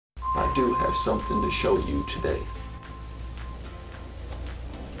I do have something to show you today.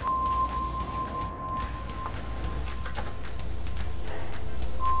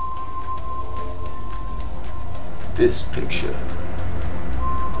 This picture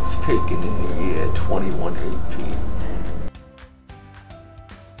was taken in the year 2118.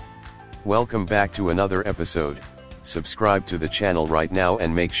 Welcome back to another episode. Subscribe to the channel right now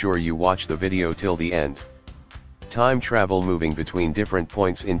and make sure you watch the video till the end. Time travel, moving between different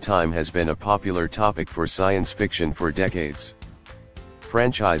points in time, has been a popular topic for science fiction for decades.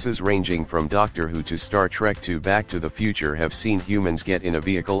 Franchises ranging from Doctor Who to Star Trek to Back to the Future have seen humans get in a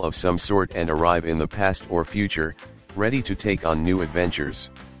vehicle of some sort and arrive in the past or future, ready to take on new adventures.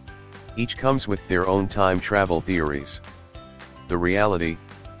 Each comes with their own time travel theories. The reality,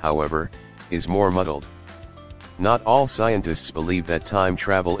 however, is more muddled. Not all scientists believe that time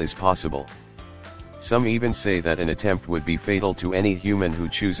travel is possible. Some even say that an attempt would be fatal to any human who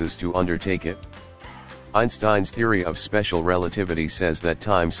chooses to undertake it. Einstein's theory of special relativity says that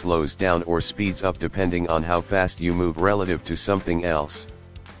time slows down or speeds up depending on how fast you move relative to something else.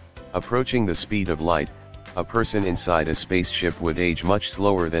 Approaching the speed of light, a person inside a spaceship would age much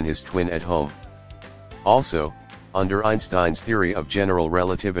slower than his twin at home. Also, under Einstein's theory of general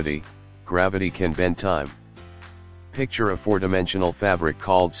relativity, gravity can bend time. Picture a four-dimensional fabric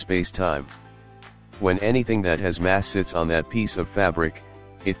called space-time. When anything that has mass sits on that piece of fabric,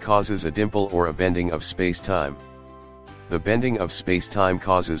 it causes a dimple or a bending of space-time. The bending of space-time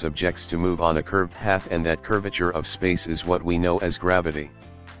causes objects to move on a curved path, and that curvature of space is what we know as gravity.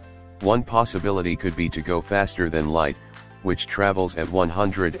 One possibility could be to go faster than light, which travels at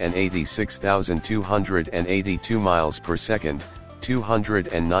 186,282 miles per second,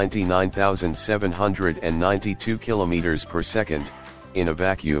 299,792 kilometers per second, in a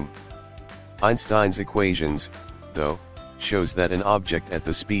vacuum. Einstein's equations, though, shows that an object at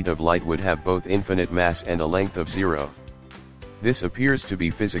the speed of light would have both infinite mass and a length of zero. This appears to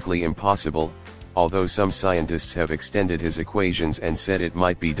be physically impossible, although some scientists have extended his equations and said it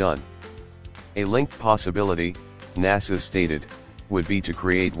might be done. A linked possibility, NASA stated, would be to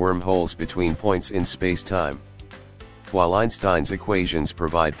create wormholes between points in space-time. While Einstein's equations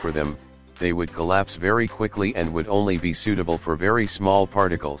provide for them, they would collapse very quickly and would only be suitable for very small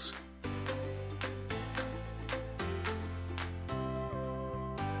particles.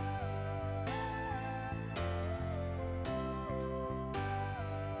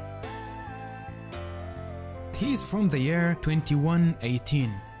 He's from the year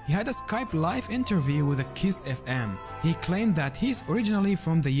 2118. He had a Skype live interview with a Kiss FM. He claimed that he's originally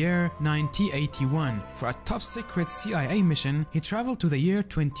from the year 1981. For a top secret CIA mission, he traveled to the year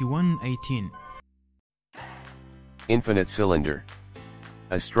 2118. Infinite cylinder.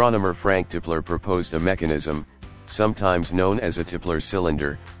 Astronomer Frank Tipler proposed a mechanism, sometimes known as a Tipler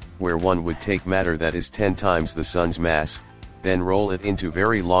cylinder, where one would take matter that is 10 times the sun's mass, then roll it into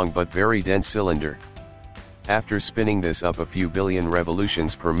very long but very dense cylinder. After spinning this up a few billion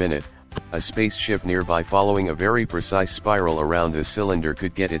revolutions per minute, a spaceship nearby following a very precise spiral around the cylinder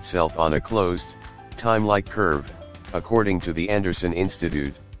could get itself on a closed, time-like curve, according to the Anderson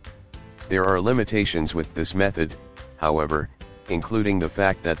Institute. There are limitations with this method, however, including the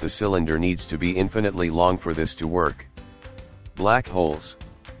fact that the cylinder needs to be infinitely long for this to work. Black holes.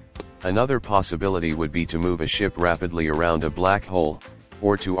 Another possibility would be to move a ship rapidly around a black hole,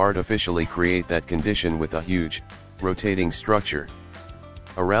 or to artificially create that condition with a huge, rotating structure.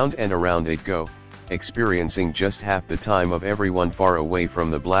 Around and around they'd go, experiencing just half the time of everyone far away from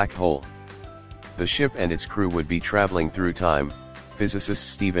the black hole. The ship and its crew would be traveling through time,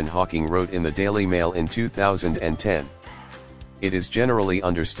 physicist Stephen Hawking wrote in the Daily Mail in 2010. It is generally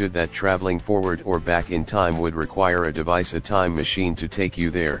understood that traveling forward or back in time would require a device, a time machine, to take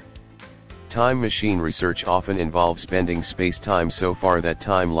you there. Time machine research often involves bending space-time so far that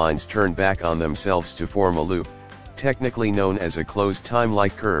timelines turn back on themselves to form a loop, technically known as a closed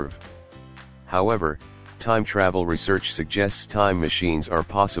time-like curve. However, time travel research suggests time machines are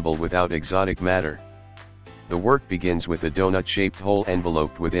possible without exotic matter. The work begins with a donut-shaped hole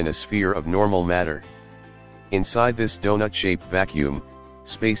enveloped within a sphere of normal matter. Inside this donut-shaped vacuum,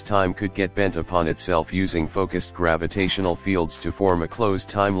 space-time could get bent upon itself using focused gravitational fields to form a closed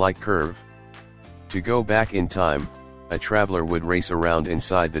time-like curve. To go back in time, a traveler would race around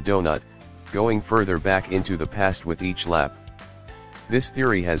inside the donut, going further back into the past with each lap. This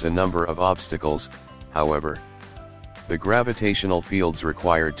theory has a number of obstacles, however. The gravitational fields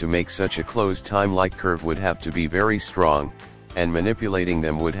required to make such a closed time-like curve would have to be very strong, and manipulating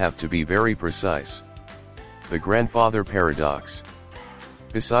them would have to be very precise. The grandfather paradox.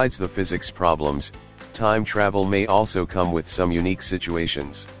 Besides the physics problems, time travel may also come with some unique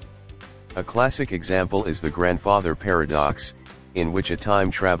situations. A classic example is the grandfather paradox, in which a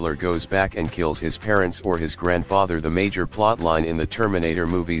time traveler goes back and kills his parents or his grandfather. The major plotline in the Terminator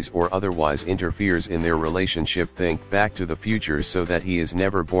movies or otherwise interferes in their relationship. Think Back to the Future so that he is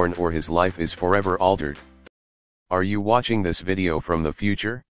never born or his life is forever altered. Are you watching this video from the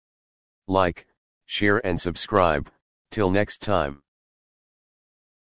future? Like, share and subscribe. Till next time.